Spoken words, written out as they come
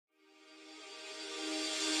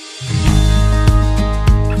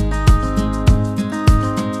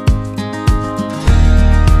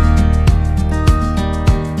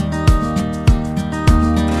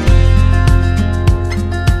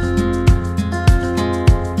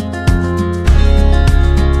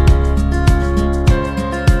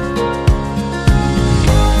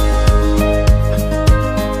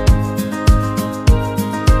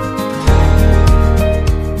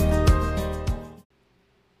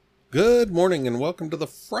Good morning and welcome to the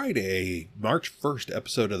Friday, March 1st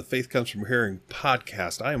episode of the Faith Comes From Hearing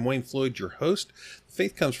podcast. I am Wayne Floyd, your host.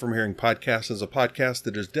 Faith Comes From Hearing podcast is a podcast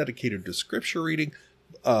that is dedicated to scripture reading,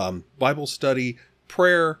 Bible study,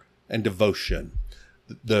 prayer, and devotion.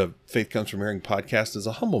 The Faith Comes From Hearing podcast is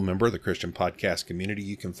a humble member of the Christian podcast community.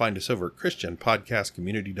 You can find us over at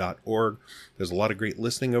christianpodcastcommunity.org. There's a lot of great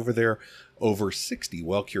listening over there. Over 60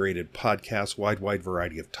 well-curated podcasts, wide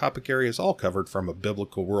variety of topic areas, all covered from a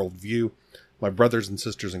biblical worldview. My brothers and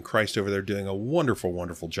sisters in Christ over there doing a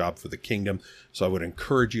wonderful job for the kingdom. So I would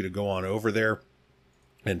encourage you to go on over there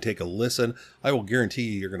and take a listen. I will guarantee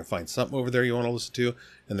you're going to find something over there you want to listen to.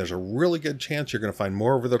 And there's a really good chance you're going to find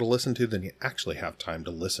more over there to listen to than you actually have time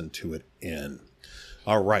to listen to it in.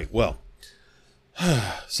 All right, well,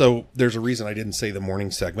 so there's a reason I didn't say the morning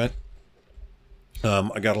segment.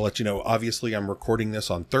 I got to let you know, obviously I'm recording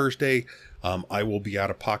this on Thursday. I will be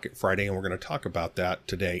out of pocket Friday, and we're going to talk about that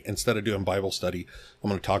today. Instead of doing Bible study, I'm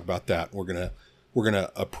going to talk about that. We're going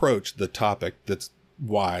to approach the topic that's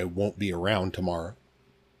why I won't be around tomorrow.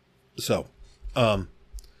 But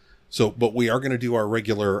we are going to do our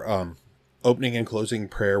regular, opening and closing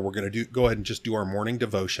prayer. We're going to go ahead and just do our morning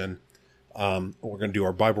devotion. We're going to do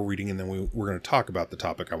our Bible reading, and then we're going to talk about the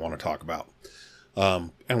topic I want to talk about.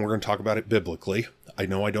 And we're going to talk about it biblically. I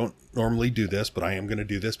know I don't normally do this, but I am going to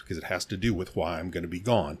do this because it has to do with why I'm going to be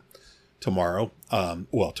gone tomorrow.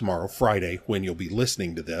 Tomorrow, Friday, when you'll be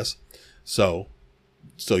listening to this. So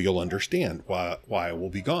you'll understand why I will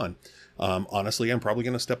be gone. Honestly, I'm probably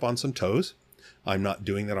going to step on some toes. I'm not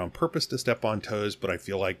doing that on purpose to step on toes, but I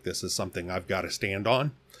feel like this is something I've got to stand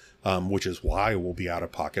on, which is why I will be out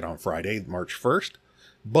of pocket on Friday, March 1st.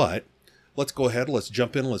 But let's go ahead, let's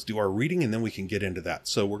jump in, let's do our reading, and then we can get into that.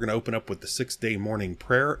 So we're going to open up with the 6-day morning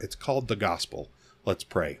prayer. It's called the Gospel. Let's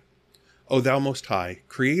pray. O thou most high,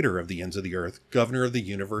 creator of the ends of the earth, governor of the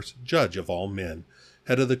universe, judge of all men,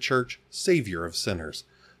 head of the church, savior of sinners.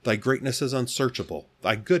 Thy greatness is unsearchable,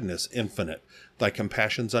 thy goodness infinite, thy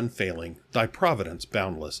compassions unfailing, thy providence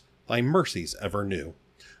boundless, thy mercies ever new.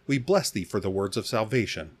 We bless thee for the words of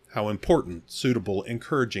salvation. How important, suitable,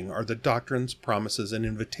 encouraging are the doctrines, promises, and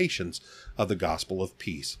invitations of the gospel of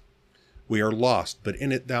peace. We are lost, but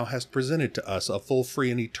in it thou hast presented to us a full, free,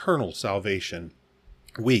 and eternal salvation.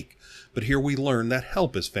 Weak, but here we learn that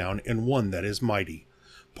help is found in one that is mighty.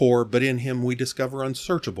 Poor, but in him we discover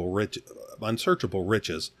unsearchable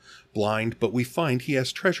riches. Blind, but we find he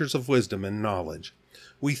has treasures of wisdom and knowledge.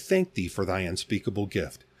 We thank thee for thy unspeakable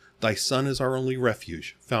gift. Thy Son is our only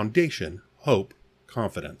refuge, foundation, hope,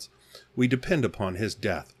 confidence. We depend upon his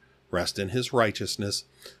death, rest in his righteousness,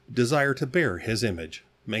 desire to bear his image.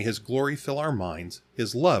 May his glory fill our minds,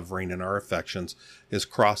 his love reign in our affections, his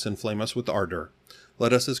cross inflame us with ardor.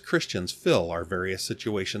 Let us as Christians fill our various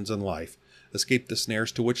situations in life, escape the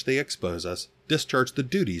snares to which they expose us, discharge the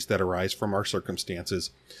duties that arise from our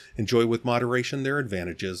circumstances, enjoy with moderation their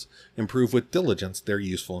advantages, improve with diligence their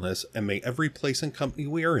usefulness, and may every place and company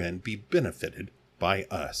we are in be benefited by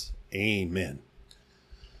us. Amen.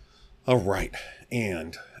 All right,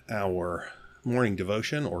 and our morning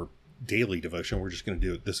devotion or daily devotion, we're just going to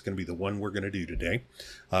do it. This is going to be the one we're going to do today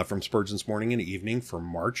from Spurgeon's Morning and Evening for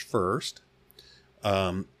March 1st.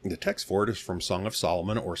 The text for it is from Song of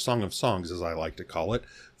Solomon, or Song of Songs as I like to call it,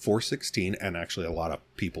 4:16, and actually a lot of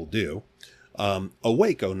people do.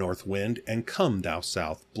 Awake, O north wind, and come, thou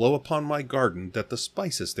south, blow upon my garden, that the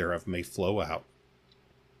spices thereof may flow out.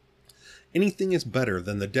 Anything is better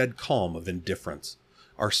than the dead calm of indifference.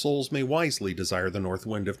 Our souls may wisely desire the north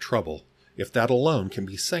wind of trouble, if that alone can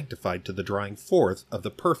be sanctified to the drawing forth of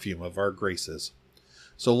the perfume of our graces.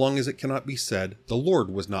 So long as it cannot be said, the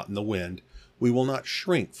Lord was not in the wind, we will not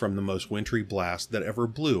shrink from the most wintry blast that ever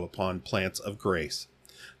blew upon plants of grace.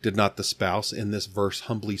 Did not the spouse in this verse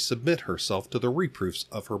humbly submit herself to the reproofs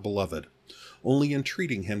of her beloved, only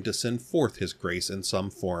entreating him to send forth his grace in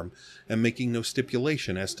some form, and making no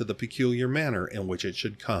stipulation as to the peculiar manner in which it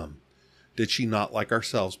should come? Did she not, like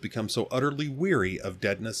ourselves, become so utterly weary of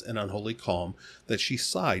deadness and unholy calm that she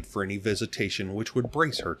sighed for any visitation which would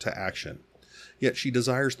brace her to action? Yet she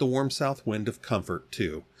desires the warm south wind of comfort,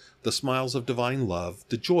 too, the smiles of divine love,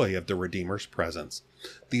 the joy of the Redeemer's presence.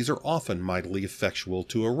 These are often mightily effectual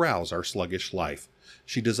to arouse our sluggish life.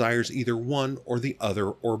 She desires either one or the other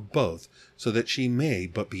or both, so that she may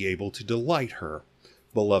but be able to delight her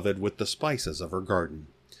beloved with the spices of her garden.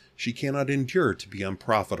 She cannot endure to be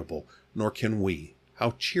unprofitable, nor can we.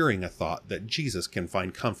 How cheering a thought that Jesus can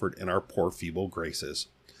find comfort in our poor feeble graces.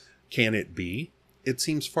 Can it be? It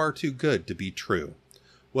seems far too good to be true.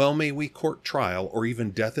 Well may we court trial or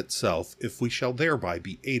even death itself, if we shall thereby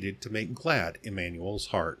be aided to make glad Emmanuel's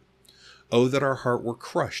heart. Oh, that our heart were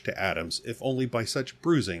crushed to atoms, if only by such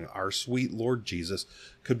bruising our sweet Lord Jesus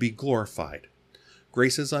could be glorified.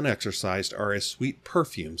 Graces unexercised are as sweet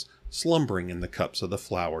perfumes slumbering in the cups of the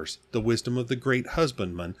flowers. The wisdom of the great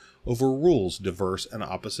husbandman overrules diverse and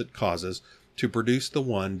opposite causes to produce the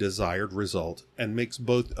one desired result, and makes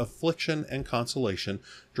both affliction and consolation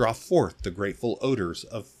draw forth the grateful odors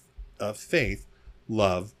of faith,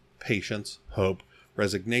 love, patience, hope,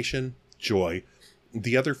 resignation, joy,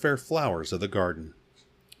 the other fair flowers of the garden.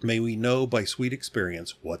 May we know by sweet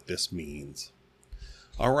experience what this means.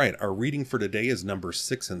 All right, our reading for today is Numbers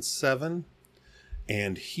 6 and 7,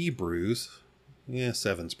 and Hebrews,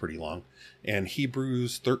 7's pretty long, and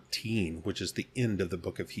Hebrews 13, which is the end of the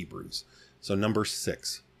book of Hebrews. So Numbers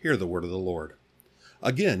 6, hear the word of the Lord.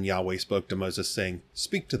 Again Yahweh spoke to Moses, saying,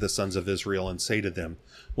 Speak to the sons of Israel and say to them,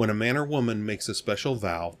 When a man or woman makes a special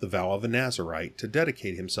vow, the vow of a Nazirite, to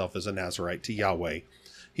dedicate himself as a Nazirite to Yahweh,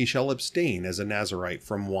 he shall abstain as a Nazirite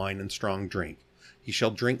from wine and strong drink. He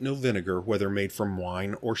shall drink no vinegar, whether made from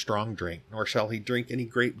wine or strong drink, nor shall he drink any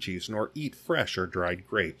grape juice, nor eat fresh or dried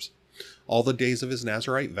grapes. All the days of his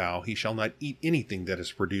Nazirite vow he shall not eat anything that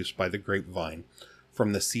is produced by the grapevine,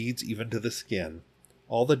 from the seeds even to the skin.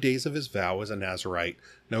 All the days of his vow as a Nazirite,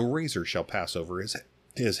 no razor shall pass over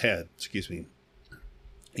his head.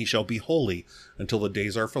 He shall be holy until the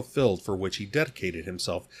days are fulfilled for which he dedicated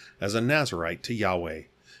himself as a Nazirite to Yahweh.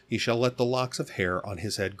 He shall let the locks of hair on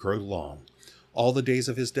his head grow long. All the days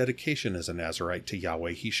of his dedication as a Nazirite to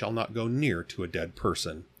Yahweh he shall not go near to a dead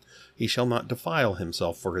person. He shall not defile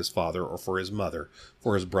himself for his father or for his mother,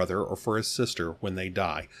 for his brother or for his sister when they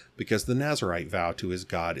die, because the Nazirite vow to his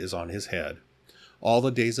God is on his head. All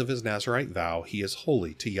the days of his Nazirite vow he is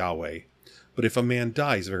holy to Yahweh. But if a man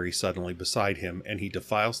dies very suddenly beside him, and he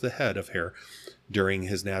defiles the head of hair during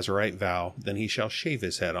his Nazirite vow, then he shall shave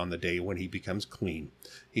his head on the day when he becomes clean.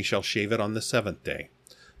 He shall shave it on the 7th day.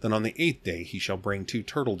 Then on the 8th day he shall bring 2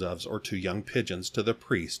 turtle doves or 2 young pigeons to the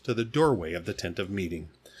priest, to the doorway of the tent of meeting.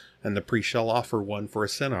 And the priest shall offer one for a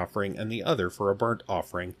sin offering and the other for a burnt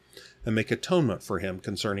offering, and make atonement for him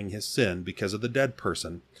concerning his sin because of the dead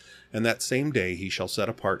person. And that same day he shall set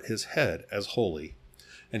apart his head as holy,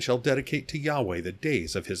 and shall dedicate to Yahweh the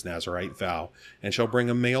days of his Nazirite vow, and shall bring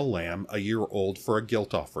a male lamb a year old for a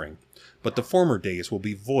guilt offering. But the former days will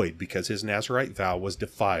be void because his Nazirite vow was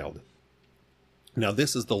defiled. Now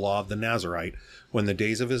this is the law of the Nazirite. When the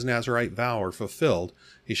days of his Nazirite vow are fulfilled,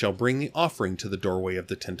 he shall bring the offering to the doorway of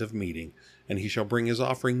the tent of meeting, and he shall bring his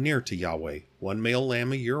offering near to Yahweh, 1 male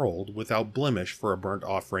lamb a year old, without blemish for a burnt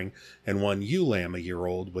offering, and 1 ewe lamb a year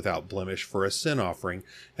old, without blemish for a sin offering,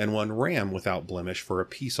 and 1 ram without blemish for a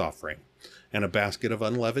peace offering, and a basket of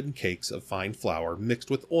unleavened cakes of fine flour,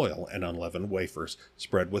 mixed with oil, and unleavened wafers,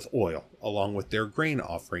 spread with oil, along with their grain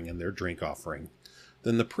offering and their drink offering.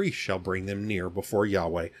 Then the priest shall bring them near before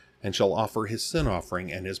Yahweh, and shall offer his sin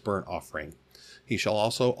offering and his burnt offering. He shall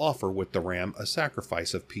also offer with the ram a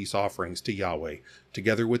sacrifice of peace offerings to Yahweh,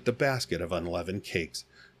 together with the basket of unleavened cakes.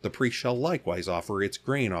 The priest shall likewise offer its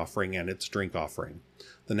grain offering and its drink offering.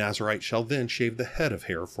 The Nazirite shall then shave the head of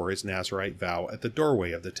hair for his Nazirite vow at the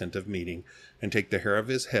doorway of the tent of meeting, and take the hair of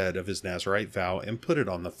his head of his Nazirite vow, and put it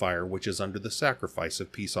on the fire which is under the sacrifice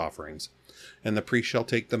of peace offerings. And the priest shall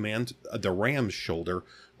take the ram's shoulder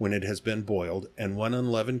when it has been boiled, and 1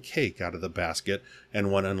 unleavened cake out of the basket,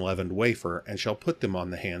 and 1 unleavened wafer, and shall put them on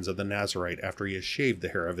the hands of the Nazirite after he has shaved the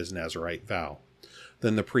hair of his Nazirite vow.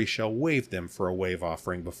 Then the priest shall wave them for a wave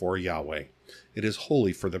offering before Yahweh. It is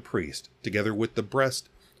holy for the priest, together with the breast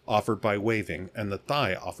offered by waving, and the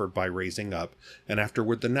thigh offered by raising up, and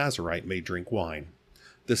afterward the Nazirite may drink wine.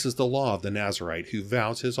 This is the law of the Nazirite who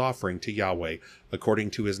vows his offering to Yahweh according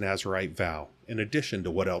to his Nazirite vow, in addition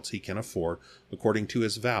to what else he can afford, according to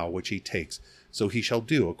his vow which he takes, so he shall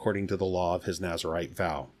do according to the law of his Nazirite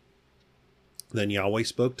vow. Then Yahweh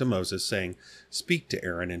spoke to Moses, saying, Speak to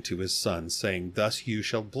Aaron and to his sons, saying, Thus you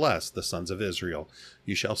shall bless the sons of Israel.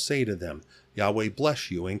 You shall say to them, Yahweh bless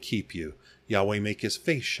you and keep you. Yahweh make his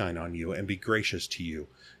face shine on you and be gracious to you.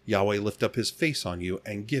 Yahweh lift up his face on you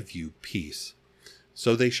and give you peace.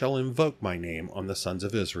 So they shall invoke my name on the sons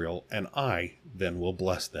of Israel, and I then will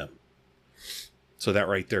bless them. So that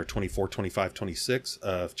right there, 24, 25, 26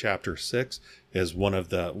 of chapter 6 is one of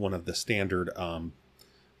the standard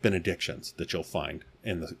benedictions that you'll find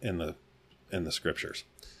in the scriptures.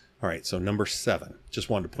 All right, so number 7. Just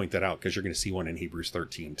wanted to point that out because you're going to see one in Hebrews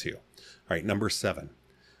 13 too. All right, number 7.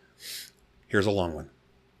 Here's a long one,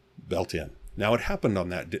 built in. Now it happened on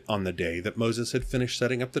the day that Moses had finished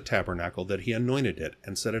setting up the tabernacle that he anointed it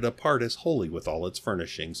and set it apart as holy with all its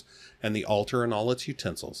furnishings, and the altar and all its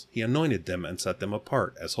utensils. He anointed them and set them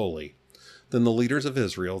apart as holy. Then the leaders of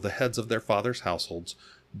Israel, the heads of their fathers' households,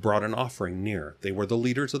 brought an offering near. They were the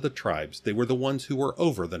leaders of the tribes. They were the ones who were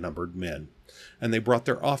over the numbered men. And they brought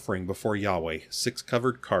their offering before Yahweh, 6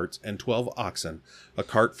 covered carts and 12 oxen, a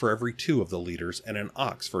cart for every 2 of the leaders, and an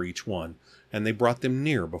ox for each one. And they brought them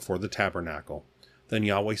near before the tabernacle. Then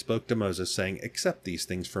Yahweh spoke to Moses, saying, Accept these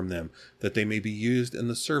things from them, that they may be used in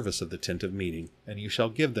the service of the tent of meeting, and you shall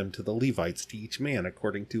give them to the Levites, to each man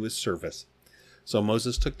according to his service. So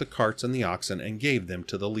Moses took the carts and the oxen, and gave them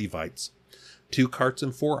to the Levites. 2 carts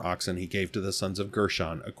and 4 oxen he gave to the sons of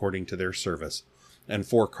Gershon, according to their service. And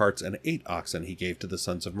 4 carts and 8 oxen he gave to the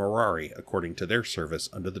sons of Merari, according to their service,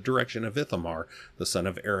 under the direction of Ithamar, the son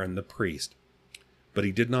of Aaron the priest. But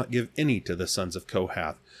he did not give any to the sons of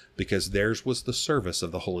Kohath, because theirs was the service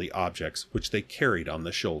of the holy objects, which they carried on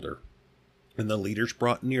the shoulder. And the leaders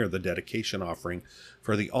brought near the dedication offering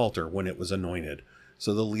for the altar when it was anointed.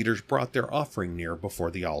 So the leaders brought their offering near before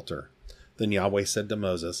the altar. Then Yahweh said to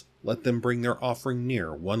Moses, Let them bring their offering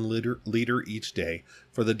near, 1 liter each day,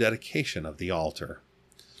 for the dedication of the altar.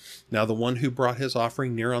 Now the one who brought his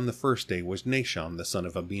offering near on the first day was Nahshon, the son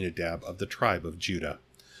of Amminadab, of the tribe of Judah.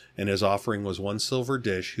 And his offering was 1 silver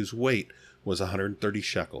dish, whose weight was 130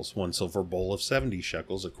 shekels, 1 silver bowl of 70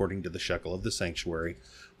 shekels, according to the shekel of the sanctuary,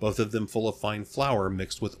 both of them full of fine flour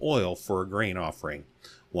mixed with oil for a grain offering,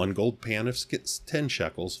 1 gold pan of 10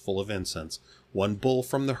 shekels, full of incense, 1 bull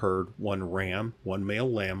from the herd, 1 ram, 1 male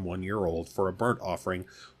lamb 1 year old, for a burnt offering,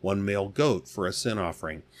 1 male goat for a sin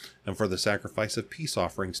offering, and for the sacrifice of peace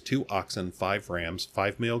offerings 2 oxen, 5 rams,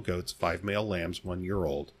 5 male goats, 5 male lambs 1 year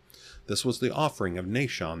old. This was the offering of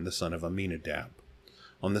Nahshon, the son of Amminadab.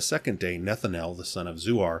 On the second day, Nethanel, the son of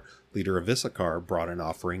Zuar, leader of Issachar, brought an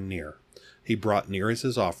offering near. He brought near as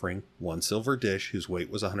his offering 1 silver dish, whose weight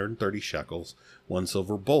was 130 shekels, 1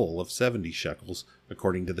 silver bowl of 70 shekels,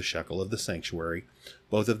 according to the shekel of the sanctuary,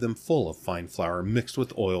 both of them full of fine flour mixed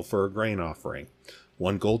with oil for a grain offering,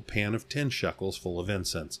 1 gold pan of 10 shekels, full of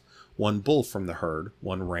incense, 1 bull from the herd,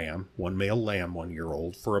 1 ram, 1 male lamb 1 year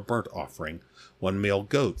old, for a burnt offering, 1 male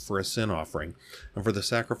goat for a sin offering, and for the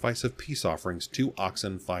sacrifice of peace offerings 2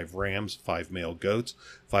 oxen, 5 rams, 5 male goats,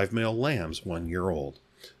 5 male lambs 1 year old.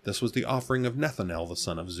 This was the offering of Nethanel, the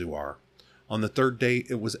son of Zuar. On the third day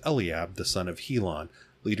it was Eliab, the son of Helon,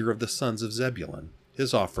 leader of the sons of Zebulun.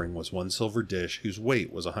 His offering was 1 silver dish, whose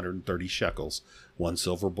weight was 130 shekels, 1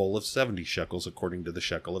 silver bowl of 70 shekels, according to the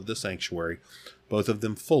shekel of the sanctuary, both of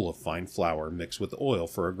them full of fine flour mixed with oil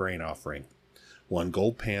for a grain offering, 1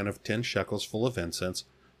 gold pan of 10 shekels full of incense,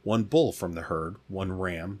 1 bull from the herd, 1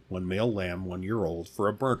 ram, 1 male lamb 1 year old, for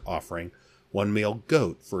a burnt offering, 1 male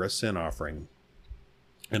goat for a sin offering,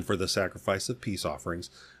 and for the sacrifice of peace offerings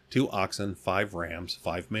 2 oxen, 5 rams,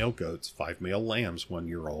 5 male goats, 5 male lambs 1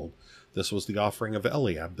 year old. This was the offering of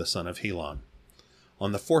Eliab, the son of Helon.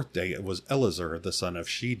 On the fourth day it was Elazar, the son of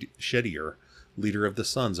Shedeur, leader of the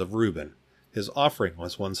sons of Reuben. His offering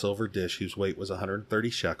was 1 silver dish, whose weight was 130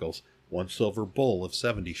 shekels, 1 silver bowl of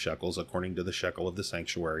 70 shekels, according to the shekel of the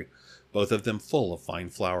sanctuary, both of them full of fine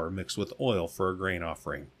flour mixed with oil for a grain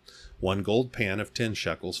offering, 1 gold pan of 10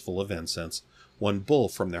 shekels, full of incense, 1 bull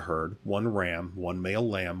from the herd, 1 ram, 1 male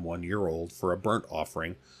lamb 1 year old, for a burnt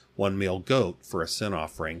offering, 1 male goat for a sin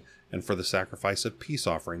offering, and for the sacrifice of peace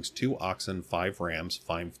offerings 2 oxen, 5 rams,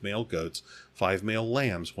 5 male goats, 5 male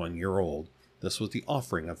lambs 1 year old. This was the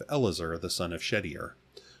offering of Elazar, the son of Shedeur.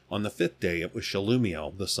 On the fifth day it was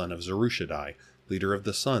Shelumiel, the son of Zerushadai, leader of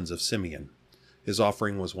the sons of Simeon. His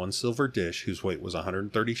offering was 1 silver dish, whose weight was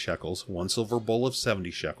 130 shekels, 1 silver bowl of 70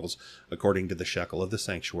 shekels, according to the shekel of the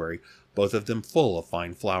sanctuary, both of them full of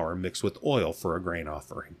fine flour mixed with oil for a grain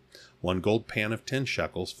offering, 1 gold pan of 10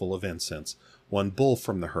 shekels, full of incense, 1 bull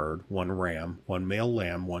from the herd, 1 ram, 1 male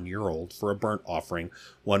lamb 1 year old, for a burnt offering,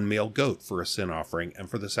 1 male goat for a sin offering, and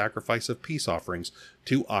for the sacrifice of peace offerings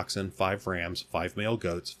 2 oxen, 5 rams, 5 male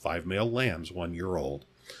goats, 5 male lambs 1 year old.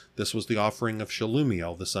 This was the offering of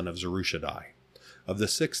Shelumiel, the son of Zerushadai. Of the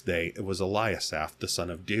sixth day it was Eliasaph, the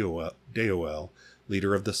son of Deuel,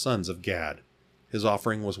 leader of the sons of Gad. His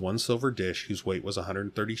offering was 1 silver dish, whose weight was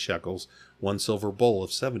 130 shekels, 1 silver bowl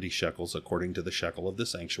of 70 shekels, according to the shekel of the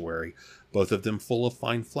sanctuary, both of them full of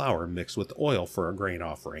fine flour mixed with oil for a grain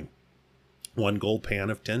offering, 1 gold pan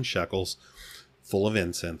of 10 shekels, full of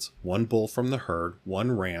incense, 1 bull from the herd,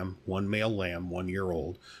 1 ram, 1 male lamb 1 year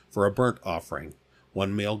old, for a burnt offering,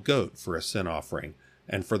 1 male goat for a sin offering,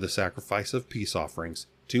 and for the sacrifice of peace offerings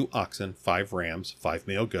 2 oxen, 5 rams, 5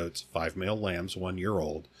 male goats, 5 male lambs 1 year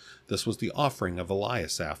old. This was the offering of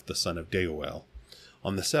Eliasaph, the son of Deuel.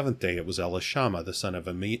 On the seventh day it was Elishama, the son of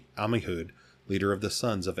Ammihud, leader of the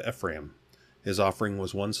sons of Ephraim. His offering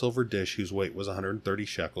was 1 silver dish whose weight was 130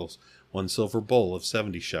 shekels, 1 silver bowl of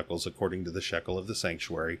 70 shekels according to the shekel of the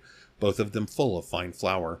sanctuary, both of them full of fine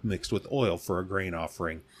flour, mixed with oil for a grain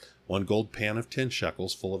offering, 1 gold pan of 10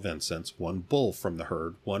 shekels full of incense, 1 bull from the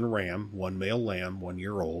herd, 1 ram, 1 male lamb 1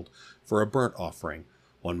 year old, for a burnt offering,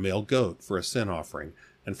 1 male goat for a sin offering,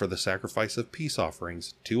 and for the sacrifice of peace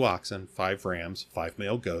offerings, 2 oxen, 5 rams, 5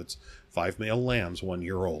 male goats, 5 male lambs 1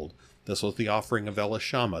 year old. This was the offering of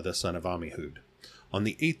Elishama the son of Ammihud. On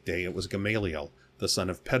the 8th day it was Gamaliel, the son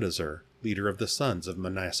of Pedazur, leader of the sons of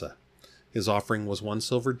Manasseh. His offering was 1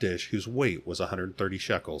 silver dish whose weight was 130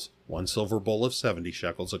 shekels, 1 silver bowl of 70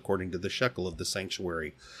 shekels according to the shekel of the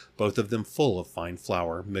sanctuary, both of them full of fine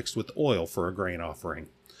flour, mixed with oil for a grain offering,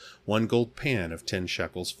 1 gold pan of 10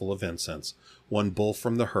 shekels full of incense, 1 bull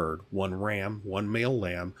from the herd, 1 ram, 1 male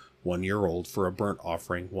lamb 1 year old for a burnt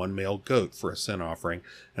offering, 1 male goat for a sin offering,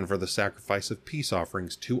 and for the sacrifice of peace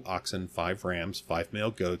offerings, 2 oxen, 5 rams, 5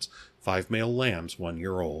 male goats, 5 male lambs 1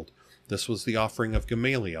 year old. This was the offering of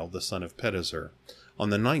Gamaliel the son of Pedazur. On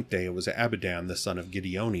the 9th day it was Abidan the son of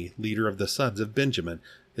Gideoni, leader of the sons of Benjamin.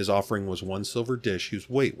 His offering was 1 silver dish whose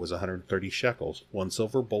weight was 130 shekels, 1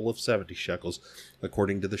 silver bowl of 70 shekels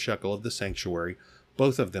according to the shekel of the sanctuary,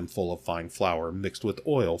 both of them full of fine flour, mixed with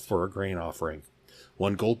oil for a grain offering,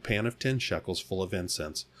 1 gold pan of 10 shekels full of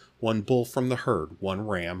incense, 1 bull from the herd, 1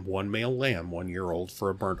 ram, 1 male lamb 1 year old for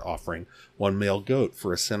a burnt offering, 1 male goat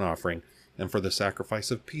for a sin offering, and for the sacrifice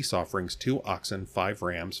of peace offerings, 2 oxen, 5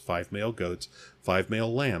 rams, 5 male goats, 5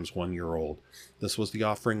 male lambs 1 year old. This was the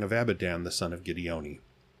offering of Abidan the son of Gideoni.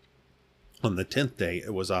 On the 10th day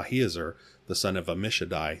it was Ahiezer the son of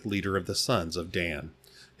Ammishaddai, leader of the sons of Dan.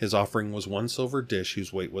 His offering was 1 silver dish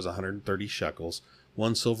whose weight was 130 shekels,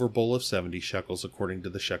 1 silver bowl of 70 shekels according to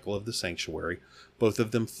the shekel of the sanctuary, both of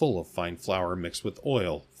them full of fine flour mixed with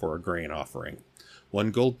oil for a grain offering, 1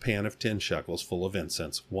 gold pan of 10 shekels full of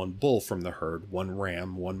incense, 1 bull from the herd, 1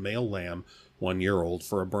 ram, 1 male lamb 1 year old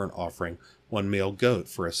for a burnt offering, 1 male goat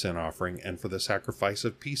for a sin offering, and for the sacrifice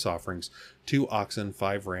of peace offerings, 2 oxen,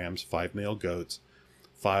 5 rams, 5 male goats,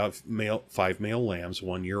 5 male lambs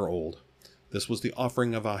 1 year old. This was the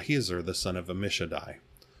offering of Ahiezer the son of Ammishaddai.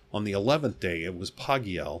 On the 11th day it was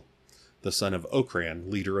Pagiel the son of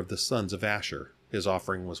Ochran, leader of the sons of Asher. His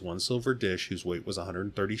offering was 1 silver dish whose weight was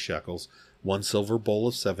 130 shekels, 1 silver bowl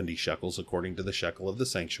of 70 shekels according to the shekel of the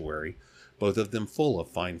sanctuary, both of them full of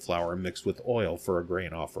fine flour mixed with oil for a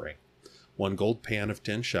grain offering, 1 gold pan of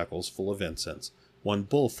 10 shekels full of incense, 1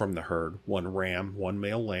 bull from the herd, 1 ram, 1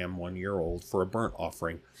 male lamb 1 year old for a burnt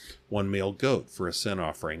offering, 1 male goat for a sin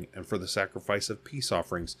offering, and for the sacrifice of peace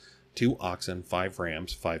offerings, 2 oxen, 5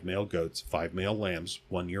 rams, 5 male goats, 5 male lambs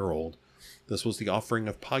 1 year old. This was the offering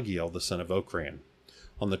of Pagiel the son of Ochran.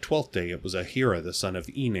 On the 12th day it was Ahira the son of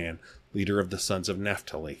Enan, leader of the sons of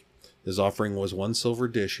Naphtali. His offering was 1 silver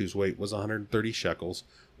dish whose weight was 130 shekels,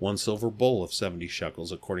 1 silver bowl of 70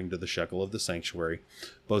 shekels according to the shekel of the sanctuary,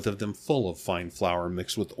 both of them full of fine flour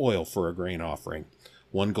mixed with oil for a grain offering,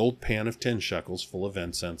 1 gold pan of 10 shekels full of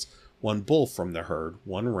incense, 1 bull from the herd,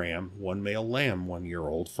 1 ram, 1 male lamb 1 year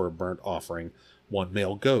old for a burnt offering, 1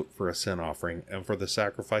 male goat for a sin offering, and for the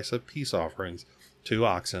sacrifice of peace offerings, 2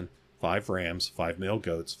 oxen, 5 rams, 5 male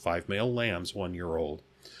goats, 5 male lambs 1 year old.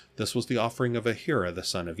 This was the offering of Ahira the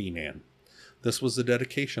son of Enan. This was the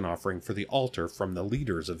dedication offering for the altar from the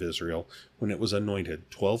leaders of Israel when it was anointed,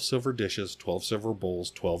 12 silver dishes, 12 silver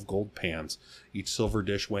bowls, 12 gold pans, each silver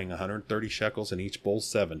dish weighing 130 shekels and each bowl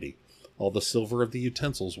 70. All the silver of the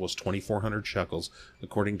utensils was 2,400 shekels,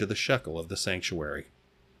 according to the shekel of the sanctuary.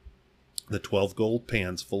 The 12 gold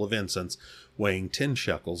pans full of incense, weighing 10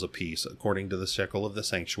 shekels apiece, according to the shekel of the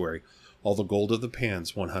sanctuary. All the gold of the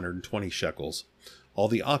pans 120 shekels. All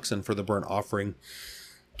the oxen for the burnt offering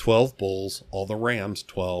 12 bulls, all the rams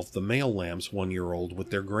 12, the male lambs 1 year old with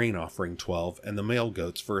their grain offering 12, and the male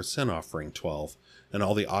goats for a sin offering 12. And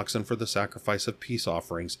all the oxen for the sacrifice of peace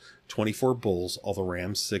offerings, 24 bulls, all the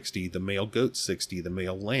rams 60, the male goats 60, the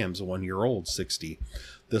male lambs 1 year old 60.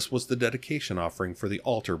 This was the dedication offering for the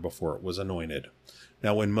altar before it was anointed.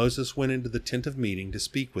 Now when Moses went into the tent of meeting to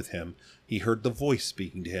speak with him, he heard the voice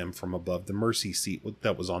speaking to him from above the mercy seat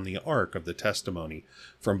that was on the ark of the testimony,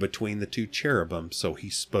 from between the 2 cherubim, so he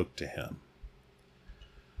spoke to him.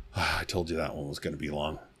 I told you that one was going to be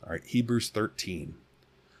long. All right, Hebrews 13.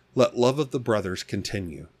 Let love of the brothers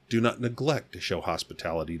continue. Do not neglect to show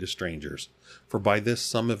hospitality to strangers, for by this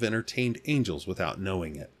some have entertained angels without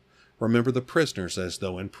knowing it. Remember the prisoners as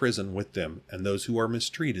though in prison with them, and those who are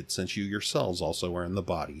mistreated, since you yourselves also are in the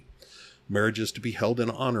body. Marriage is to be held in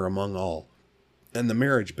honor among all, and the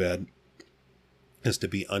marriage bed is to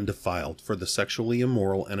be undefiled, for the sexually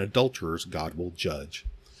immoral and adulterers God will judge.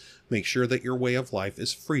 Make sure that your way of life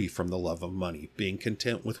is free from the love of money, being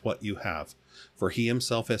content with what you have. For he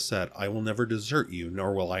himself has said, I will never desert you,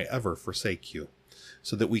 nor will I ever forsake you.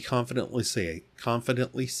 So that we confidently say,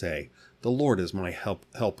 the Lord is my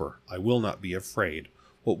helper. I will not be afraid.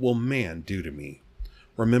 What will man do to me?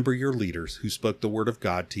 Remember your leaders who spoke the word of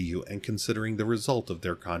God to you, and considering the result of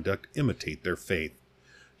their conduct, imitate their faith.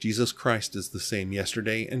 Jesus Christ is the same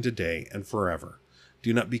yesterday and today and forever.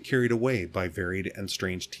 Do not be carried away by varied and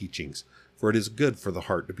strange teachings, for it is good for the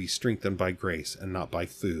heart to be strengthened by grace and not by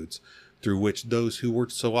foods, through which those who were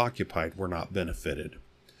so occupied were not benefited.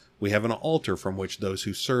 We have an altar from which those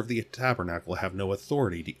who serve the tabernacle have no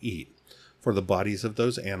authority to eat. For the bodies of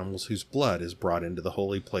those animals whose blood is brought into the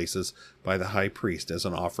holy places by the high priest as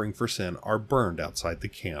an offering for sin are burned outside the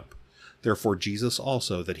camp. Therefore Jesus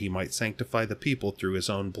also, that he might sanctify the people through his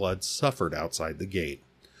own blood, suffered outside the gate.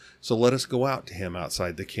 So let us go out to him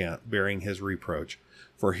outside the camp, bearing his reproach.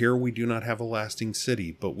 For here we do not have a lasting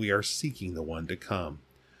city, but we are seeking the one to come.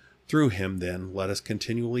 Through him, then, let us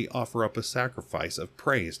continually offer up a sacrifice of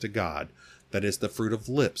praise to God, that is the fruit of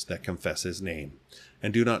lips that confess his name.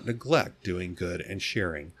 And do not neglect doing good and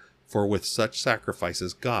sharing, for with such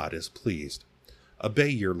sacrifices God is pleased. Obey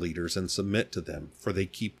your leaders and submit to them, for they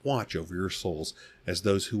keep watch over your souls as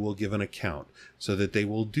those who will give an account, so that they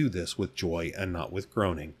will do this with joy and not with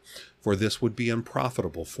groaning, for this would be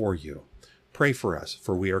unprofitable for you. Pray for us,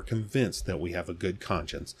 for we are convinced that we have a good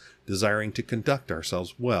conscience, desiring to conduct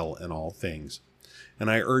ourselves well in all things.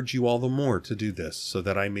 And I urge you all the more to do this, so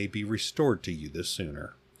that I may be restored to you the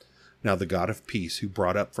sooner. Now the God of peace, who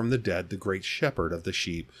brought up from the dead the great shepherd of the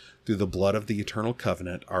sheep, through the blood of the eternal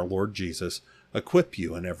covenant, our Lord Jesus, equip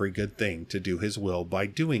you in every good thing to do his will by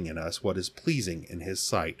doing in us what is pleasing in his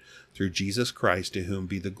sight, through Jesus Christ, to whom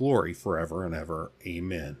be the glory forever and ever.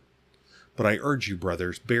 Amen. But I urge you,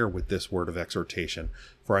 brothers, bear with this word of exhortation,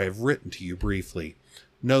 for I have written to you briefly.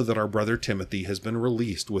 Know that our brother Timothy has been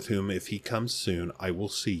released, with whom, if he comes soon, I will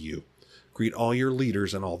see you. Greet all your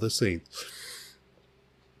leaders and all the saints.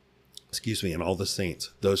 And all the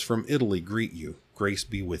saints. Those from Italy greet you. Grace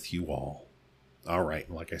be with you all. All right,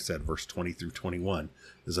 and like I said, verse 20 through 21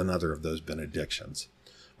 is another of those benedictions.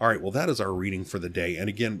 All right, well, that is our reading for the day. And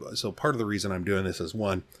again, so part of the reason I'm doing this is,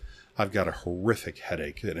 one, I've got a horrific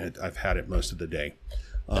headache, and I've had it most of the day.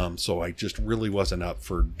 So I just really wasn't up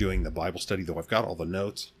for doing the Bible study, though I've got all the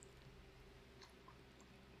notes.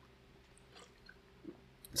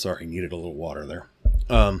 Sorry, needed a little water there.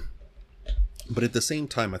 But at the same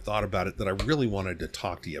time, I thought about it that I really wanted to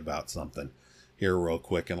talk to you about something here real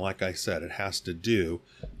quick. And like I said, it has to do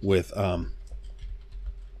with, that's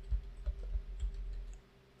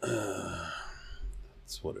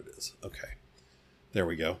what it is. Okay, there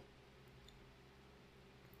we go.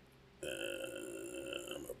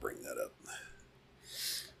 I'm going to bring that up.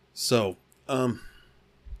 So,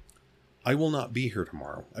 I will not be here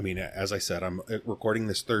tomorrow. I mean, as I said, I'm recording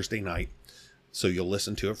this Thursday night, so you'll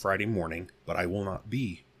listen to it Friday morning, but I will not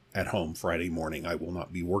be at home Friday morning. I will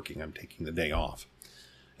not be working. I'm taking the day off.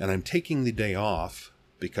 And I'm taking the day off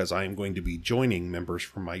because I am going to be joining members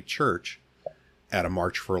from my church at a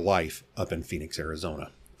March for Life up in Phoenix,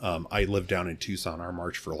 Arizona. I live down in Tucson. Our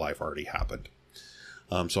March for Life already happened.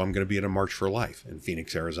 So I'm going to be at a March for Life in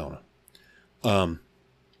Phoenix, Arizona.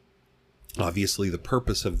 Obviously, the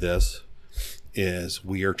purpose of this is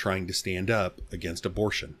we are trying to stand up against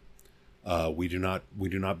abortion. We do not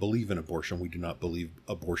believe in abortion. We do not believe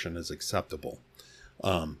abortion is acceptable.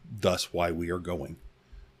 Thus why we are going.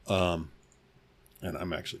 And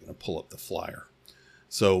I'm actually going to pull up the flyer.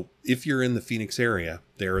 So if you're in the Phoenix area,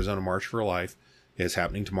 the Arizona March for Life is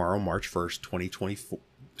happening tomorrow, March 1st,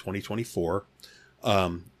 2024.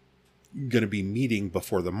 Going to be meeting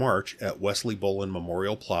before the march at Wesley Bolin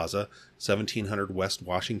Memorial Plaza, 1700 West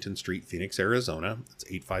Washington Street, Phoenix, Arizona. It's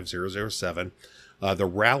 85007. The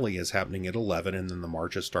rally is happening at 11, and then the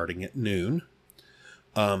march is starting at noon.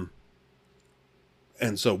 And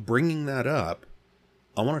so bringing that up,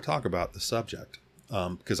 I want to talk about the subject,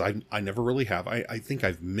 because I never really have. I think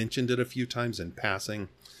I've mentioned it a few times in passing,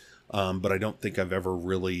 but I don't think I've ever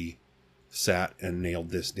really sat and nailed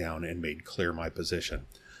this down and made clear my position.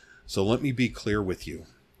 So let me be clear with you.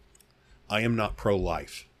 I am not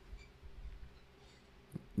pro-life.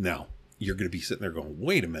 Now, you're going to be sitting there going,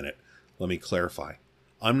 wait a minute. Let me clarify.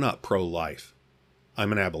 I'm not pro-life.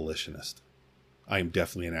 I'm an abolitionist. I am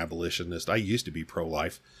definitely an abolitionist. I used to be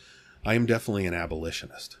pro-life. I am definitely an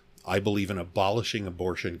abolitionist. I believe in abolishing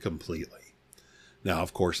abortion completely. Now,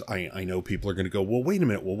 of course, I know people are going to go, well, wait a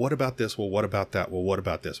minute. Well, what about this? Well, what about that? Well, what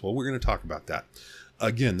about this? Well, we're going to talk about that.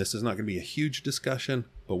 Again, this is not going to be a huge discussion,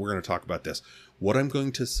 but we're going to talk about this. What I'm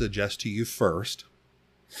going to suggest to you first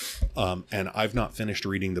And I've not finished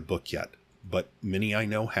reading the book yet, but many I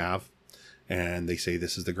know have, and they say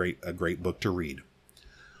this is a great book to read.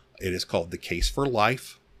 It is called The Case for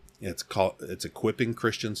Life. It's equipping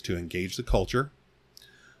Christians to engage the culture,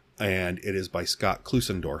 and it is by Scott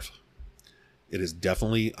Klusendorf. It is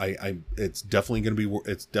definitely it's definitely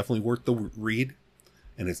worth the read,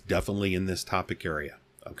 and it's definitely in this topic area.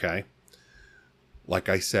 Okay, like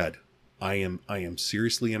I said, I am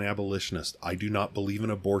seriously an abolitionist. I do not believe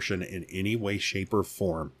in abortion in any way, shape, or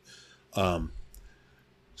form.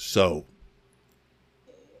 So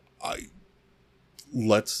I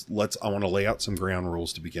want to lay out some ground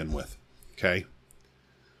rules to begin with. Okay.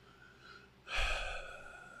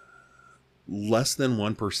 Less than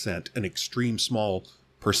 1%, an extreme small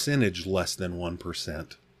percentage, less than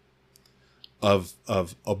 1%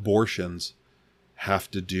 of abortions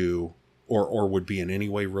have to do or would be in any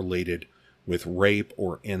way related with rape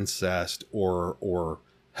or incest or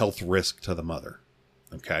health risk to the mother.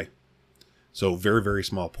 Okay. So very, very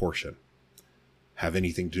small portion have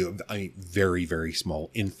anything to do, very, very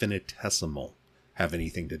small, infinitesimal, have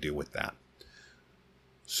anything to do with that.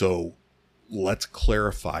 So let's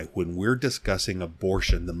clarify, when we're discussing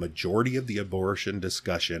abortion, the majority of the abortion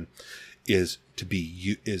discussion is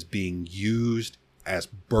being used as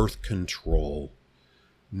birth control,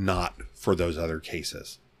 not for those other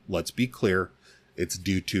cases. Let's be clear. It's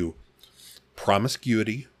due to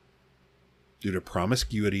promiscuity,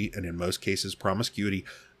 and in most cases, promiscuity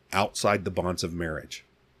outside the bonds of marriage.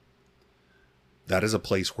 That is a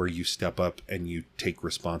place where you step up and you take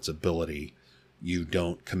responsibility. You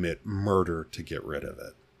don't commit murder to get rid of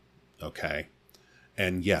it. Okay?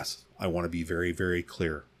 And yes, I want to be very, very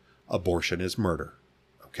clear. Abortion is murder.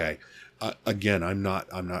 Okay? Again, I'm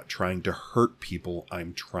not trying to hurt people.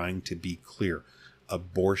 I'm trying to be clear.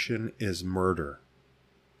 Abortion is murder.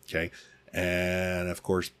 Okay? And of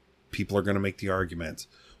course, people are going to make the arguments.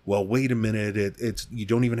 Well, wait a minute. It's you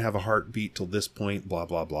don't even have a heartbeat till this point, blah,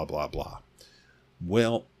 blah, blah, blah, blah.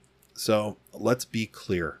 Well, so let's be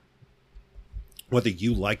clear. Whether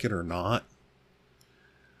you like it or not,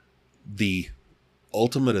 the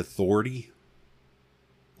ultimate authority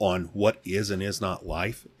on what is and is not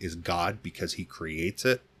life is God, because he creates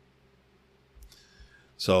it.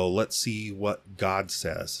 So let's see what God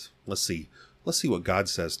says. Let's see what God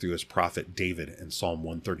says through his prophet David in Psalm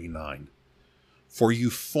 139. For you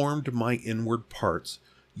formed my inward parts.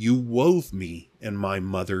 You wove me in my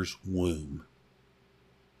mother's womb.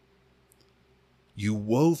 You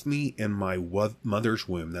wove me in my mother's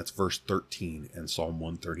womb. That's verse 13 in Psalm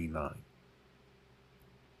 139.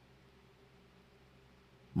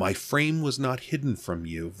 My frame was not hidden from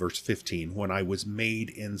you, verse 15, when I was made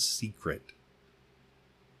in secret.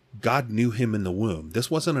 God knew him in the womb.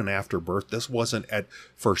 This wasn't an afterbirth. This wasn't at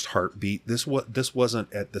first heartbeat. This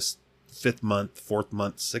wasn't at the 5th month, 4th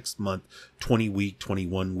month, 6th month, 20 week,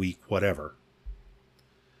 21 week, whatever.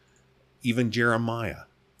 Even Jeremiah,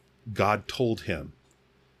 God told him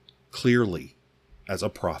clearly as a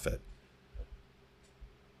prophet.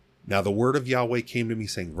 Now the word of Yahweh came to me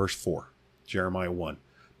saying, verse 4, Jeremiah 1,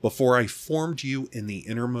 before I formed you in the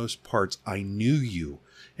innermost parts, I knew you.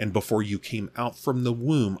 And before you came out from the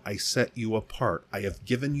womb, I set you apart. I have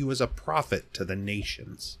given you as a prophet to the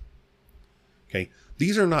nations. Okay.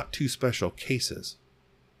 These are not two special cases.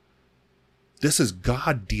 This is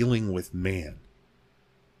God dealing with man.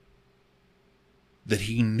 That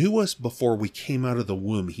he knew us before we came out of the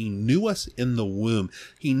womb. He knew us in the womb.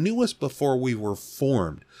 He knew us before we were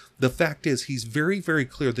formed. The fact is, he's very, very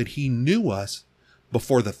clear that he knew us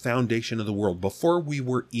before the foundation of the world. Before we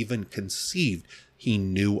were even conceived, he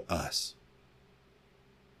knew us.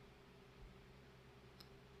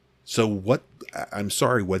 So I'm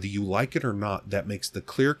sorry, whether you like it or not, that makes the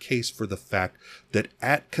clear case for the fact that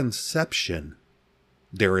at conception,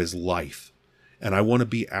 there is life. And I want to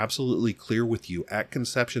be absolutely clear with you. At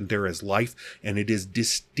conception, there is life, and it is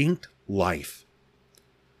distinct life.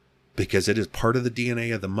 Because it is part of the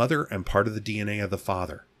DNA of the mother and part of the DNA of the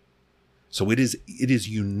father. So it is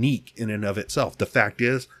unique in and of itself. The fact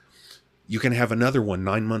is, you can have another one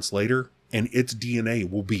 9 months later, and its DNA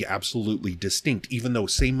will be absolutely distinct. Even though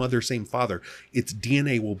same mother, same father, its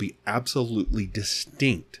DNA will be absolutely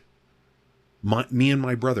distinct. Me and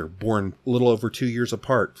my brother, born a little over 2 years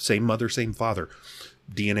apart, same mother, same father,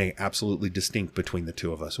 DNA absolutely distinct between the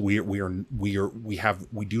two of us. We do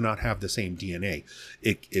not have the same DNA.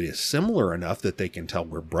 It is similar enough that they can tell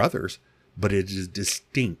we're brothers, but it is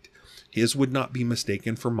distinct. His would not be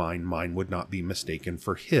mistaken for mine. Mine would not be mistaken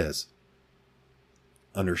for his.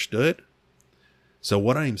 Understood? So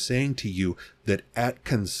what I'm saying to you, that at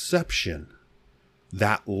conception,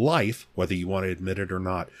 That life, whether you want to admit it or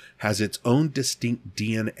not, has its own distinct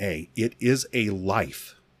DNA. It is a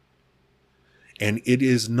life. And it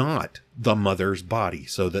is not the mother's body.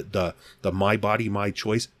 So that the my body, my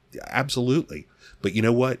choice, absolutely. But you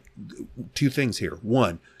know what? Two things here.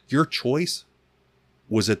 One, your choice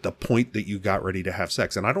was at the point that you got ready to have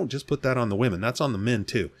sex. And I don't just put that on the women. That's on the men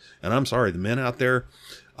too. And I'm sorry, the men out there,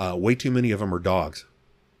 way too many of them are dogs.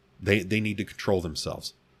 They need to control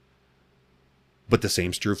themselves. But the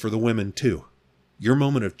same's true for the women too. Your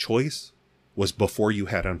moment of choice was before you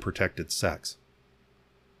had unprotected sex.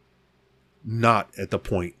 Not at the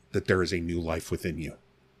point that there is a new life within you.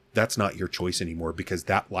 That's not your choice anymore, because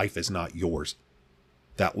that life is not yours.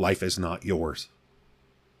 That life is not yours.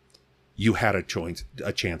 You had a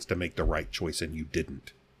chance to make the right choice and you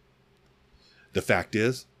didn't. The fact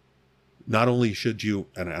is, not only should you,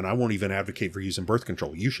 and I won't even advocate for using birth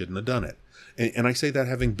control, you shouldn't have done it. And I say that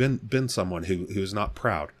having been someone who is not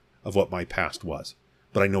proud of what my past was,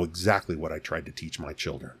 but I know exactly what I tried to teach my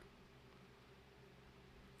children.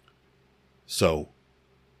 So,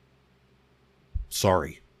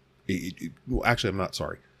 sorry. Well, actually, I'm not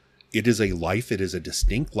sorry. It is a life. It is a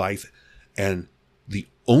distinct life. And the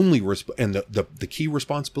only the key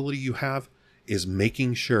responsibility you have is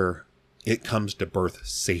making sure it comes to birth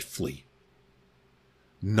safely,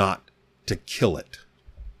 not to kill it.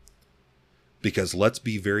 Because let's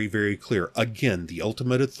be very, very clear. Again, the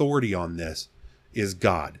ultimate authority on this is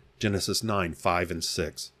God. Genesis 9, 5 and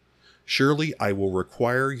 6. Surely I will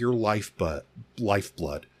require your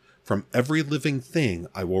lifeblood. From every living thing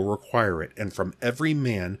I will require it. And from every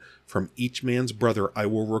man, from each man's brother, I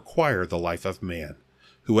will require the life of man.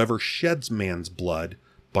 Whoever sheds man's blood,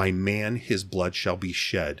 by man his blood shall be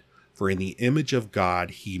shed. For in the image of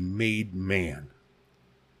God he made man.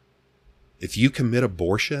 If you commit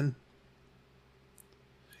abortion,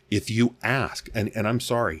 if you ask, and I'm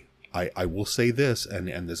sorry, I will say this,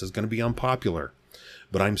 and this is going to be unpopular,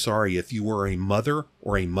 but I'm sorry, if you were a mother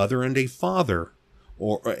or a mother and a father,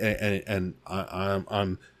 I'm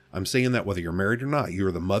saying that whether you're married or not,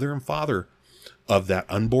 you're the mother and father of that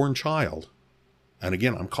unborn child. And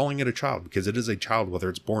again, I'm calling it a child because it is a child, whether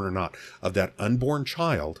it's born or not, of that unborn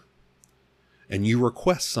child. And you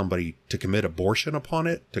request somebody to commit abortion upon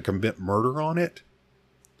it, to commit murder on it,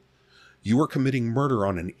 you are committing murder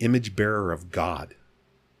on an image bearer of God.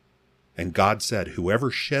 And God said,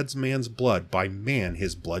 whoever sheds man's blood, by man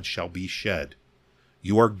his blood shall be shed.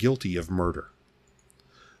 You are guilty of murder.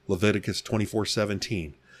 Leviticus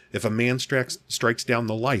 24:17. If a man strikes down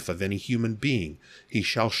the life of any human being, he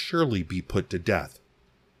shall surely be put to death.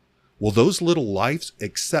 Well, those little lives,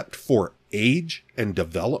 except for age and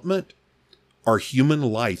development, are human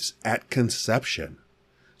lives at conception.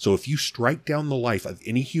 So if you strike down the life of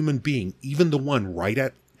any human being, even the one right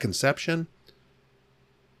at conception,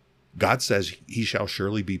 God says he shall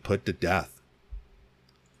surely be put to death.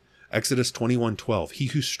 Exodus 21:12, he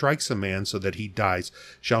who strikes a man so that he dies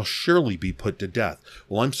shall surely be put to death.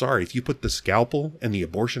 Well, I'm sorry, if you put the scalpel in the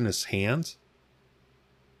abortionist's hands,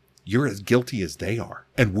 you're as guilty as they are.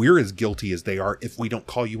 And we're as guilty as they are if we don't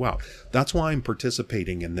call you out. That's why I'm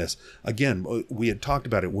participating in this. Again, we had talked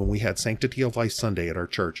about it when we had Sanctity of Life Sunday at our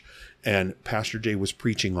church, and Pastor Jay was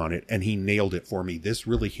preaching on it, and he nailed it for me. This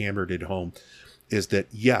really hammered it home, is that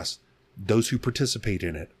yes, those who participate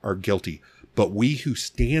in it are guilty, but we who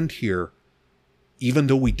stand here, even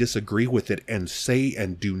though we disagree with it and say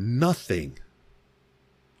and do nothing,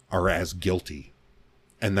 are as guilty.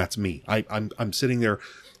 And that's me. I'm sitting there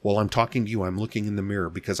while I'm talking to you. I'm looking in the mirror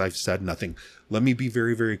because I've said nothing. Let me be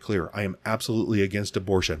very, very clear. I am absolutely against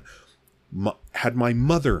abortion. Had my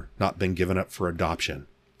mother not been given up for adoption,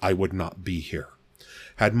 I would not be here.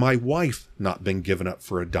 Had my wife not been given up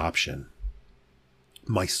for adoption,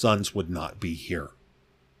 my sons would not be here.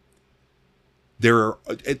 There are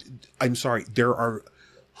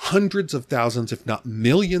hundreds of thousands, if not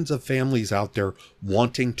millions of families out there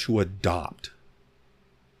wanting to adopt.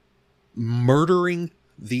 Murdering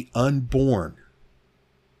the unborn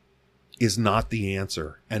is not the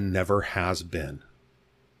answer and never has been.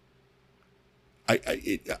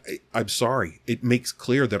 I'm sorry. It makes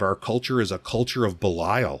clear that our culture is a culture of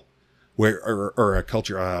Belial, or a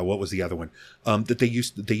culture. What was the other one? That they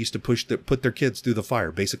used to put their kids through the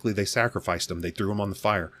fire. Basically, they sacrificed them. They threw them on the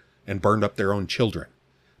fire and burned up their own children.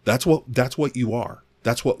 That's what you are.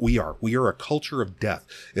 That's what we are. We are a culture of death.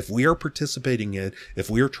 If we are participating in it, if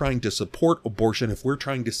we are trying to support abortion, if we're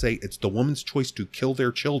trying to say it's the woman's choice to kill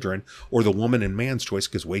their children, or the woman and man's choice,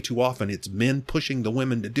 because way too often it's men pushing the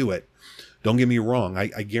women to do it, Don't get me wrong. I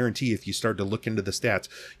guarantee if you start to look into the stats,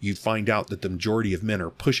 you find out that the majority of men are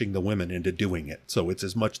pushing the women into doing it. So it's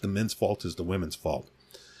as much the men's fault as the women's fault.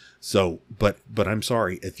 So, but I'm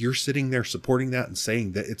sorry, if you're sitting there supporting that and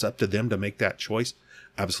saying that it's up to them to make that choice,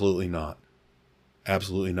 absolutely not.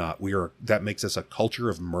 Absolutely not. That makes us a culture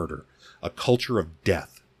of murder, a culture of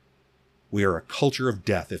death. We are a culture of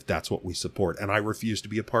death if that's what we support, and I refuse to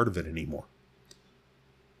be a part of it anymore.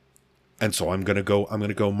 And so I'm going to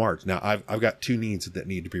go march. Now I've got 2 knees that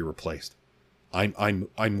need to be replaced.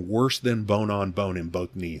 I'm worse than bone on bone in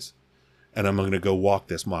both knees. And I'm going to go walk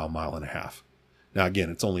this mile and a half. Now,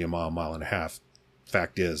 again, it's only a mile and a half.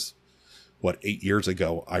 Fact is, 8 years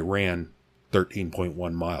ago, I ran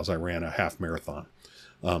 13.1 miles. I ran a half marathon.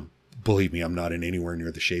 Believe me, I'm not in anywhere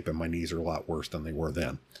near the shape, and my knees are a lot worse than they were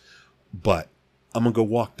then. But I'm going to go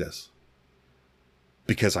walk this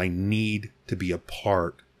because I need to be a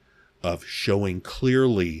part of showing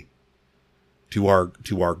clearly to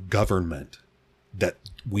our government that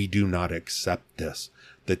we do not accept this,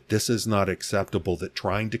 that this is not acceptable, that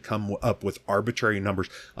trying to come up with arbitrary numbers.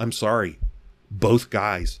 I'm sorry, both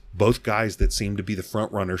guys that seem to be the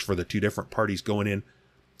front runners for the 2 different parties going in,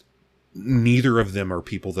 neither of them are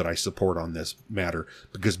people that I support on this matter,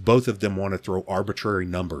 because both of them want to throw arbitrary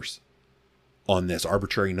numbers on this,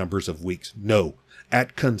 arbitrary numbers of weeks. No,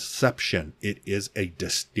 at conception, it is a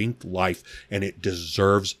distinct life and it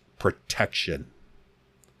deserves protection.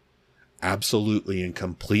 Absolutely and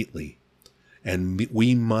completely. And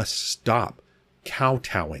we must stop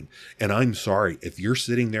kowtowing. And I'm sorry, if you're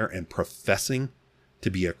sitting there and professing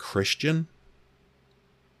to be a Christian,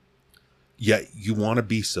 yet you want to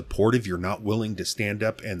be supportive, you're not willing to stand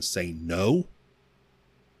up and say no,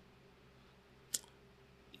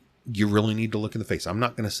 you really need to look in the face. I'm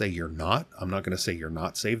not going to say you're not. I'm not going to say you're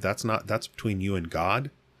not saved. That's between you and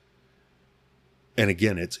God. And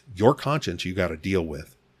again, it's your conscience you got to deal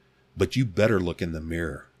with. But you better look in the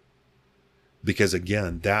mirror. Because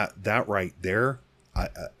again, that right there,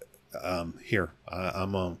 I'm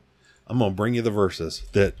gonna bring you the verses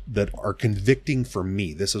that are convicting for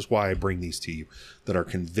me. This is why I bring these to you, that are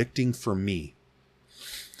convicting for me.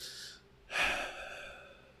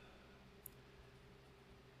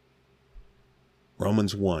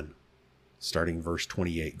 Romans 1, starting verse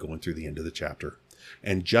 28, going through the end of the chapter.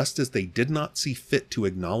 And just as they did not see fit to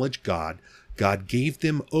acknowledge God, God gave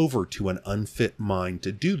them over to an unfit mind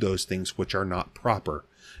to do those things which are not proper,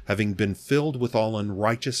 having been filled with all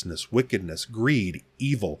unrighteousness, wickedness, greed,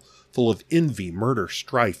 evil, full of envy, murder,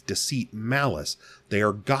 strife, deceit, malice. They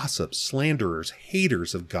are gossips, slanderers,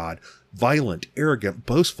 haters of God, violent, arrogant,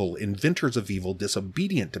 boastful, inventors of evil,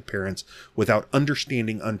 disobedient to parents, without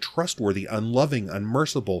understanding, untrustworthy, unloving,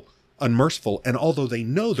 unmerciful, and although they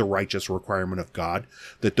know the righteous requirement of God,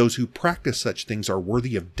 that those who practice such things are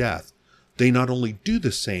worthy of death, they not only do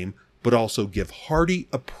the same, but also give hearty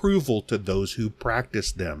approval to those who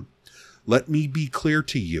practice them. Let me be clear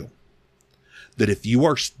to you that if you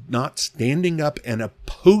are not standing up and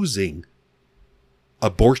opposing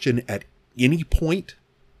abortion at any point,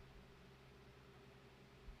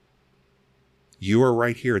 you are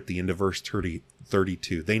right here at the end of verse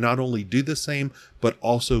 32. They not only do the same, but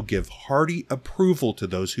also give hearty approval to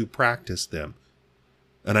those who practice them.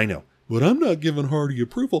 And I know, but I'm not giving hearty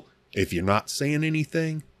approval. If you're not saying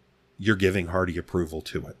anything, you're giving hearty approval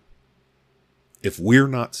to it. If we're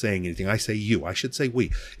not saying anything, I say you, I should say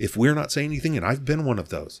we. If we're not saying anything, and I've been one of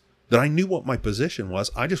those, that I knew what my position was,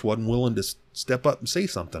 I just wasn't willing to step up and say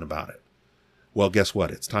something about it. Well, guess what?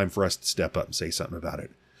 It's time for us to step up and say something about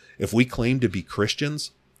it. If we claim to be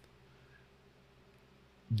Christians,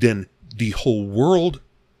 then the whole world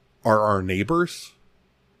are our neighbors.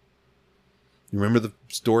 You remember the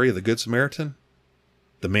story of the Good Samaritan?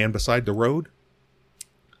 The man beside the road?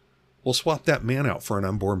 We'll swap that man out for an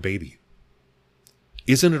unborn baby.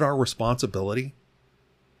 Isn't it our responsibility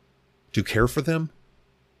to care for them?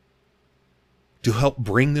 To help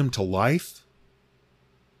bring them to life?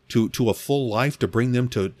 To a full life, to bring them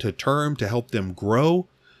to term, to help them grow?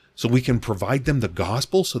 So we can provide them the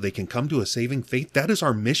gospel so they can come to a saving faith? That is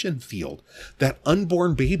our mission field. That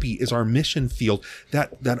unborn baby is our mission field.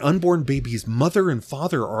 That unborn baby's mother and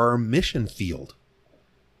father are our mission field.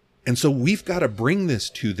 And so we've got to bring this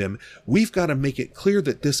to them. We've got to make it clear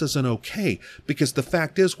that this isn't okay, because the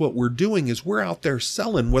fact is what we're doing is we're out there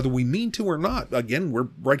selling, whether we mean to or not. Again, we're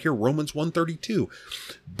right here, Romans 1:32,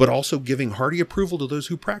 but also giving hearty approval to those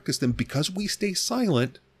who practice them. Because we stay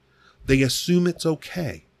silent, they assume it's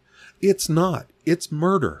okay. It's not. It's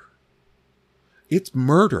murder. It's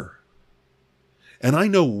murder. And I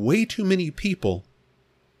know way too many people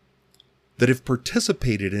that have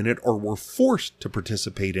participated in it or were forced to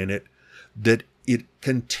participate in it, that it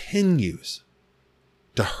continues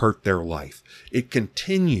to hurt their life. It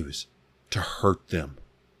continues to hurt them.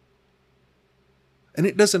 And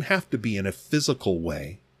it doesn't have to be in a physical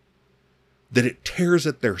way, that it tears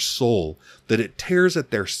at their soul, that it tears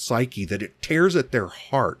at their psyche, that it tears at their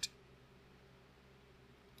heart,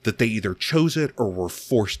 that they either chose it or were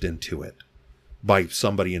forced into it by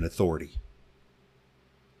somebody in authority.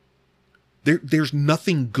 There's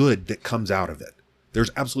nothing good that comes out of it. There's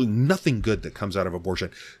absolutely nothing good that comes out of abortion.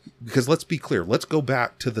 Because let's be clear, let's go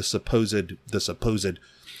back to the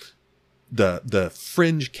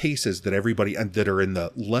fringe cases that everybody, and that are in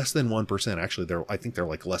the less than 1%, actually I think they're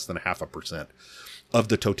like less than 0.5% of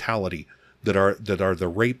the totality that are the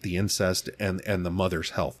rape, the incest, and the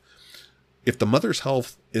mother's health. If the mother's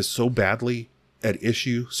health is so badly at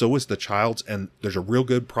issue, so is the child's, and there's a real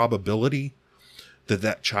good probability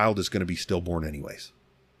that child is going to be stillborn anyways,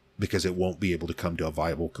 because it won't be able to come to a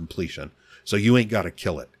viable completion. So you ain't got to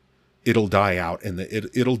kill it. It'll die out, and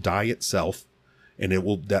it'll die itself, and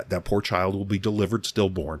that poor child will be delivered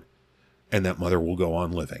stillborn, and that mother will go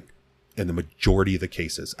on living. In the majority of the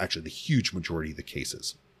cases, actually the huge majority of the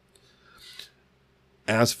cases.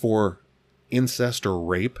 As for incest or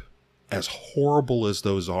rape, as horrible as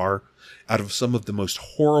those are, out of some of the most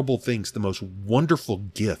horrible things, the most wonderful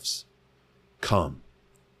gifts come.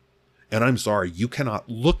 And I'm sorry, you cannot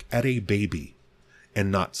look at a baby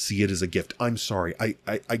and not see it as a gift. I'm sorry.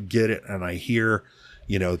 I get it. And I hear,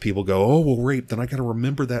 people go, oh, well, rape. Then I got to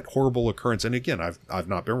remember that horrible occurrence. And again, I've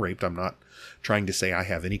not been raped. I'm not trying to say I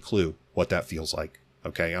have any clue what that feels like.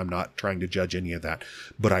 Okay. I'm not trying to judge any of that,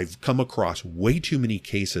 but I've come across way too many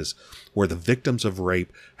cases where the victims of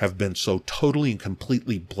rape have been so totally and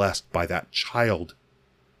completely blessed by that child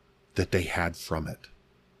that they had from it,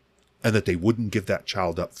 and that they wouldn't give that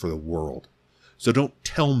child up for the world. So don't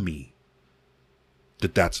tell me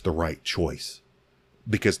that that's the right choice,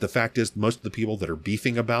 because the fact is most of the people that are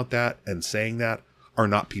beefing about that and saying that are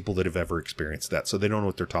not people that have ever experienced that. So they don't know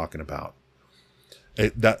what they're talking about.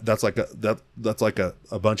 That's like a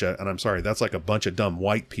bunch of, and I'm sorry, that's like a bunch of dumb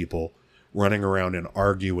white people running around and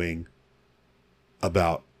arguing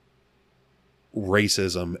about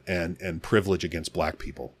racism and privilege against black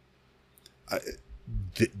people.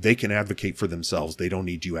 They can advocate for themselves. They don't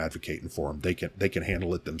need you advocating for them. They can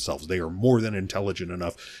handle it themselves. They are more than intelligent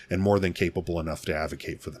enough and more than capable enough to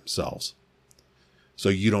advocate for themselves. So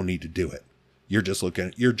you don't need to do it. You're just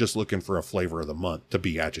looking for a flavor of the month to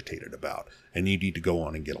be agitated about, and you need to go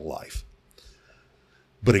on and get a life.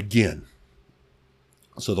 But again,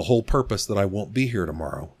 so the whole purpose that I won't be here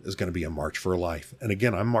tomorrow is going to be a march for life. And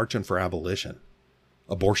again, I'm marching for abolition.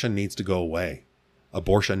 Abortion needs to go away.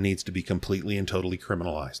 Abortion needs to be completely and totally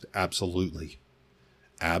criminalized. Absolutely.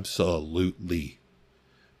 Absolutely.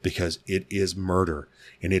 Because it is murder,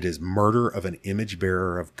 and it is murder of an image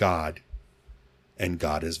bearer of God. And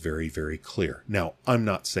God is very, very clear. Now, I'm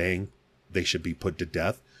not saying they should be put to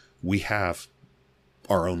death. We have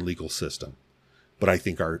our own legal system. But I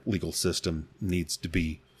think our legal system needs to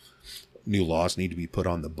be, new laws need to be put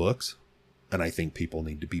on the books. And I think people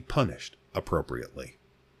need to be punished appropriately,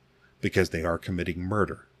 because they are committing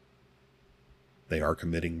murder. They are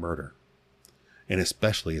committing murder. And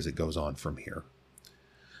especially as it goes on from here.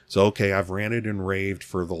 So, okay, I've ranted and raved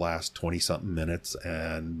for the last 20-something minutes,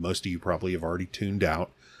 and most of you probably have already tuned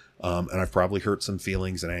out. And I've probably hurt some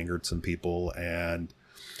feelings and angered some people. And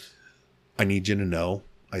I need you to know,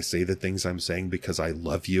 I say the things I'm saying because I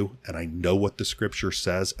love you, and I know what the scripture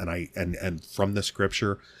says. And from the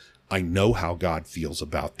scripture, I know how God feels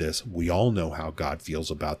about this. We all know how God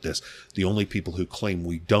feels about this. The only people who claim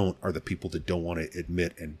we don't are the people that don't want to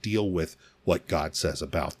admit and deal with what God says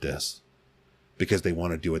about this, because they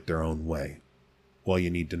want to do it their own way. Well, you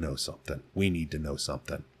need to know something. We need to know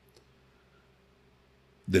something.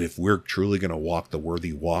 That if we're truly going to walk the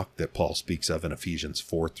worthy walk that Paul speaks of in Ephesians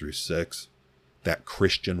 4-6, that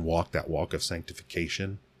Christian walk, that walk of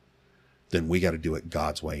sanctification, then we got to do it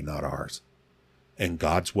God's way, not ours. And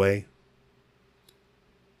God's way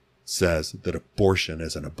says that abortion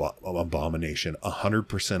is an abomination.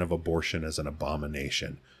 100% of abortion is an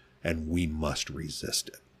abomination, and we must resist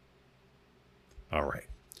it. All right.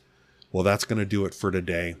 Well, that's going to do it for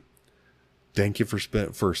today. Thank you for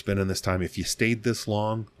spending this time. If you stayed this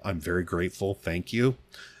long, I'm very grateful. Thank you.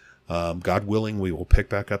 God willing, we will pick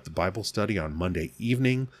back up the Bible study on Monday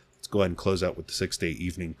evening. Let's go ahead and close out with the 6-day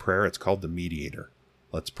evening prayer. It's called the Mediator.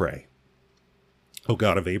 Let's pray. O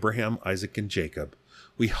God of Abraham, Isaac, and Jacob,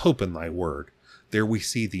 we hope in thy word. There we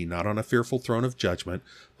see thee not on a fearful throne of judgment,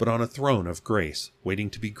 but on a throne of grace, waiting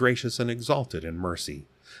to be gracious and exalted in mercy.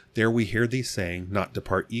 There we hear thee saying, not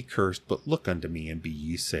depart ye cursed, but look unto me and be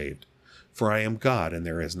ye saved. For I am God, and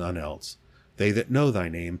there is none else. They that know thy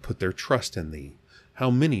name put their trust in thee. How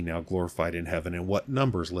many now glorified in heaven, and what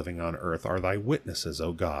numbers living on earth are thy witnesses,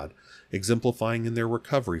 O God, exemplifying in their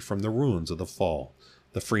recovery from the ruins of the fall,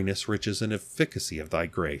 the freeness, riches, and efficacy of thy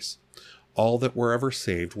grace. All that were ever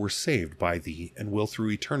saved were saved by thee, and will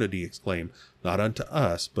through eternity exclaim, not unto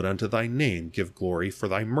us, but unto thy name give glory for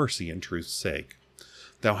thy mercy and truth's sake.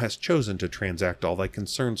 Thou hast chosen to transact all thy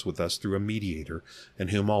concerns with us through a mediator, in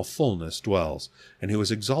whom all fullness dwells, and who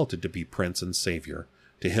is exalted to be Prince and Savior.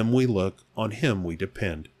 To him we look, on him we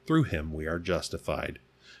depend, through him we are justified.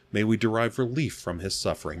 May we derive relief from his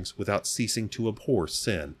sufferings, without ceasing to abhor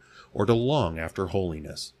sin, or to long after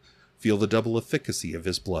holiness. Feel the double efficacy of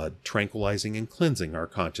his blood, tranquilizing and cleansing our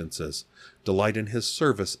consciences. Delight in his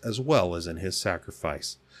service as well as in his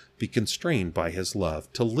sacrifice. Be constrained by his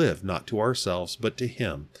love to live not to ourselves but to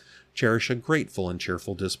him. Cherish a grateful and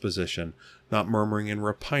cheerful disposition, not murmuring and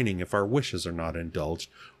repining if our wishes are not indulged,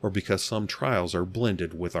 or because some trials are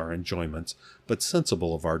blended with our enjoyments, but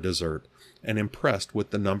sensible of our desert, and impressed with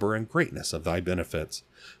the number and greatness of thy benefits.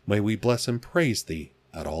 May we bless and praise thee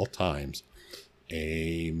at all times.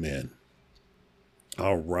 Amen.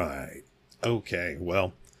 All right. Okay,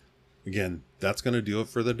 well, again, that's going to do it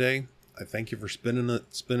for the day. I thank you for spending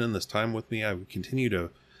this time with me. I would continue to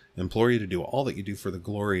implore you to do all that you do for the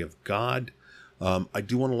glory of God. I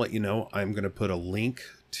do want to let you know I'm going to put a link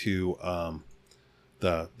to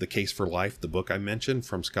the Case for Life, the book I mentioned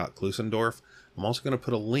from Scott Klusendorf. I'm also going to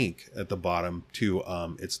put a link at the bottom to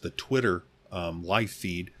it's the Twitter live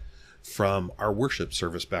feed from our worship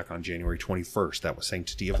service back on January 21st. That was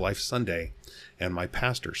Sanctity of Life Sunday, and my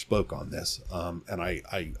pastor spoke on this. And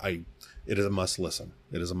it is a must listen.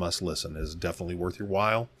 It is a must listen. It is definitely worth your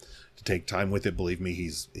while to take time with it. Believe me,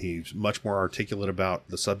 he's much more articulate about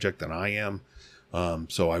the subject than I am.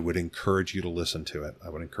 So I would encourage you to listen to it.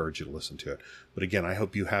 But again, I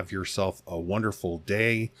hope you have yourself a wonderful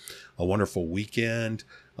day, a wonderful weekend.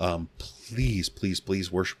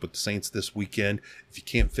 Please worship with the saints this weekend. If you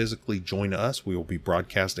can't physically join us, we will be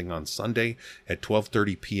broadcasting on Sunday at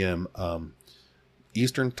 12:30 p.m.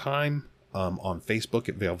 Eastern Time on Facebook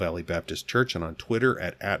at Vale Valley Baptist Church and on Twitter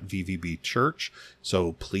at VVB Church.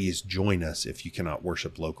 So please join us if you cannot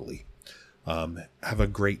worship locally. Have a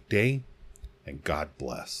great day, and God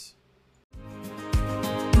bless.